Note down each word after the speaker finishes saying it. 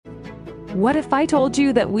What if I told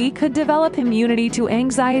you that we could develop immunity to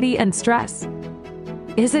anxiety and stress?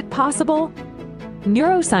 Is it possible?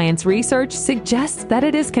 Neuroscience research suggests that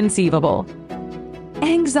it is conceivable.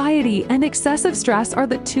 Anxiety and excessive stress are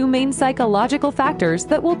the two main psychological factors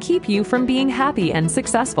that will keep you from being happy and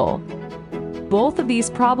successful. Both of these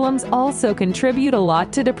problems also contribute a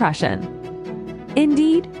lot to depression.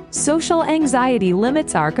 Indeed, social anxiety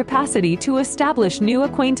limits our capacity to establish new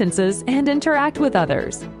acquaintances and interact with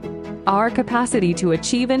others. Our capacity to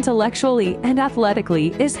achieve intellectually and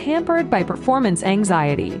athletically is hampered by performance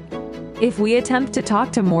anxiety. If we attempt to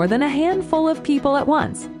talk to more than a handful of people at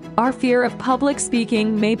once, our fear of public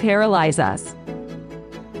speaking may paralyze us.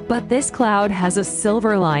 But this cloud has a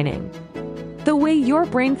silver lining. The way your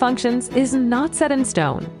brain functions is not set in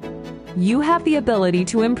stone. You have the ability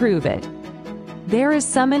to improve it. There is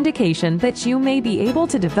some indication that you may be able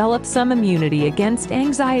to develop some immunity against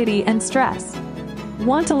anxiety and stress.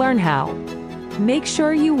 Want to learn how? Make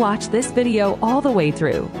sure you watch this video all the way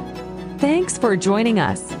through. Thanks for joining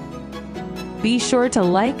us. Be sure to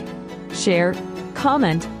like, share,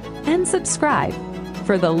 comment, and subscribe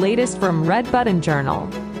for the latest from Red Button Journal.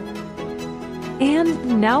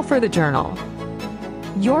 And now for the journal.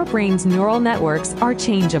 Your brain's neural networks are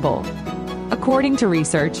changeable. According to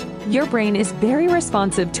research, your brain is very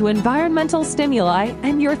responsive to environmental stimuli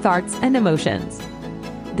and your thoughts and emotions.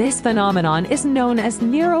 This phenomenon is known as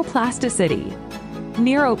neuroplasticity.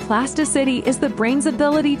 Neuroplasticity is the brain's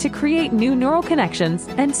ability to create new neural connections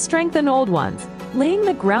and strengthen old ones, laying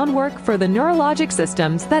the groundwork for the neurologic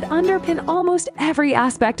systems that underpin almost every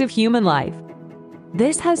aspect of human life.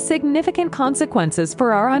 This has significant consequences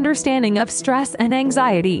for our understanding of stress and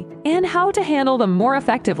anxiety and how to handle them more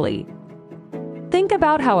effectively. Think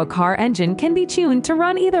about how a car engine can be tuned to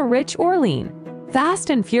run either rich or lean, fast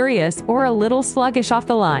and furious, or a little sluggish off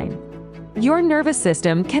the line. Your nervous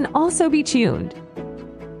system can also be tuned.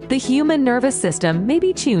 The human nervous system may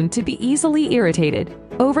be tuned to be easily irritated,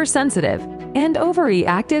 oversensitive, and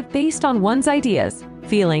overreactive based on one's ideas,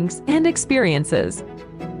 feelings, and experiences.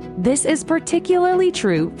 This is particularly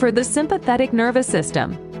true for the sympathetic nervous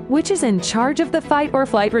system, which is in charge of the fight or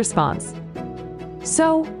flight response.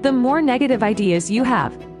 So, the more negative ideas you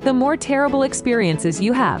have, the more terrible experiences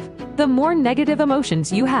you have, the more negative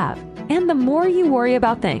emotions you have, and the more you worry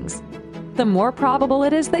about things, the more probable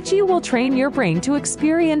it is that you will train your brain to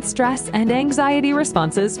experience stress and anxiety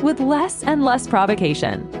responses with less and less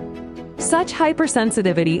provocation. Such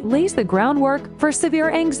hypersensitivity lays the groundwork for severe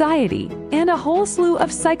anxiety and a whole slew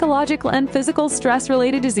of psychological and physical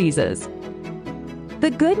stress-related diseases.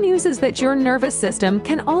 The good news is that your nervous system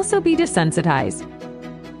can also be desensitized.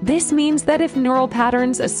 This means that if neural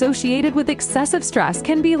patterns associated with excessive stress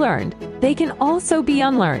can be learned, they can also be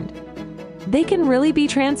unlearned. They can really be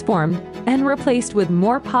transformed and replaced with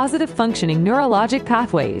more positive functioning neurologic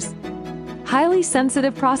pathways. Highly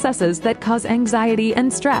sensitive processes that cause anxiety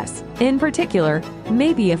and stress, in particular,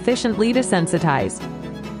 may be efficiently desensitized.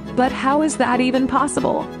 But how is that even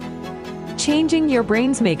possible? Changing your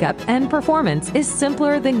brain's makeup and performance is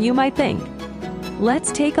simpler than you might think.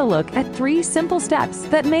 Let's take a look at 3 simple steps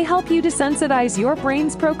that may help you desensitize your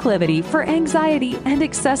brain's proclivity for anxiety and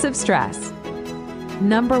excessive stress.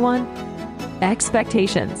 Number 1.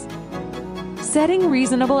 Expectations. Setting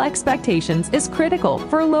reasonable expectations is critical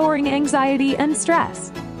for lowering anxiety and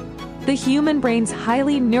stress. The human brain's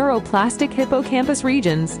highly neuroplastic hippocampus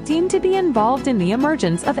regions seem to be involved in the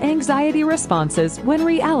emergence of anxiety responses when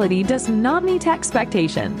reality does not meet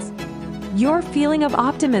expectations. Your feeling of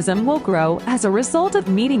optimism will grow as a result of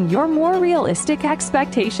meeting your more realistic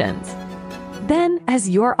expectations. Then, as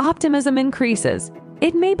your optimism increases,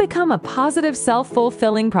 it may become a positive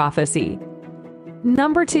self-fulfilling prophecy.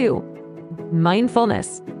 Number 2.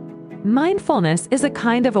 Mindfulness. Mindfulness is a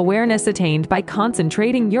kind of awareness attained by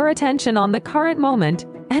concentrating your attention on the current moment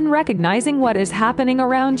and recognizing what is happening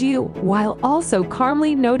around you, while also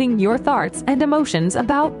calmly noting your thoughts and emotions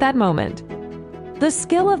about that moment. The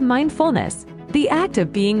skill of mindfulness, the act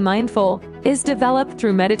of being mindful, is developed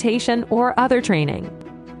through meditation or other training.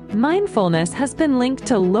 Mindfulness has been linked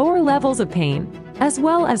to lower levels of pain, as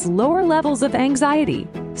well as lower levels of anxiety,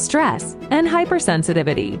 stress, and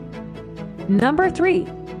hypersensitivity. Number 3.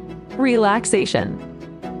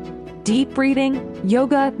 Relaxation. Deep breathing,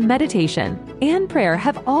 yoga, meditation, and prayer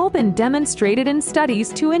have all been demonstrated in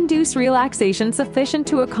studies to induce relaxation sufficient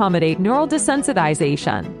to accommodate neural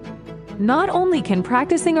desensitization. Not only can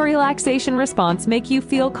practicing a relaxation response make you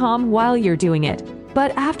feel calm while you're doing it,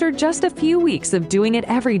 but after just a few weeks of doing it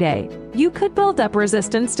every day, you could build up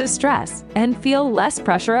resistance to stress and feel less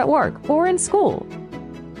pressure at work or in school.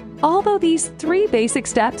 Although these 3 basic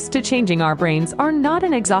steps to changing our brains are not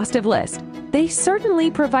an exhaustive list, they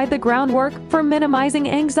certainly provide the groundwork for minimizing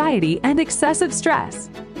anxiety and excessive stress.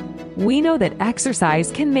 We know that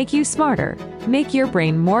exercise can make you smarter, make your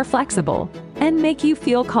brain more flexible, and make you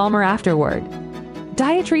feel calmer afterward.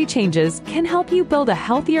 Dietary changes can help you build a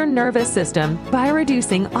healthier nervous system by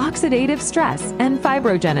reducing oxidative stress and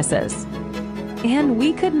fibrogenesis. And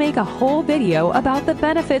we could make a whole video about the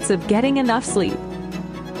benefits of getting enough sleep.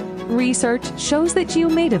 Research shows that you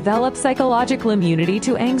may develop psychological immunity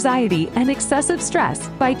to anxiety and excessive stress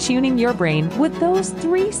by tuning your brain with those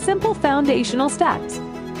 3 simple foundational steps: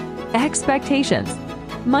 expectations,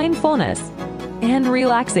 mindfulness, and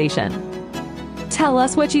relaxation. Tell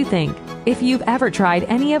us what you think, if you've ever tried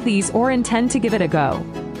any of these or intend to give it a go.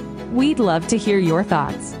 We'd love to hear your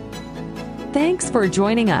thoughts. Thanks for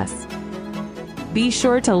joining us. Be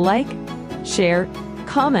sure to like, share,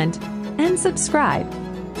 comment, and subscribe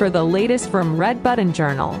for the latest from Red Button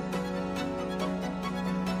Journal.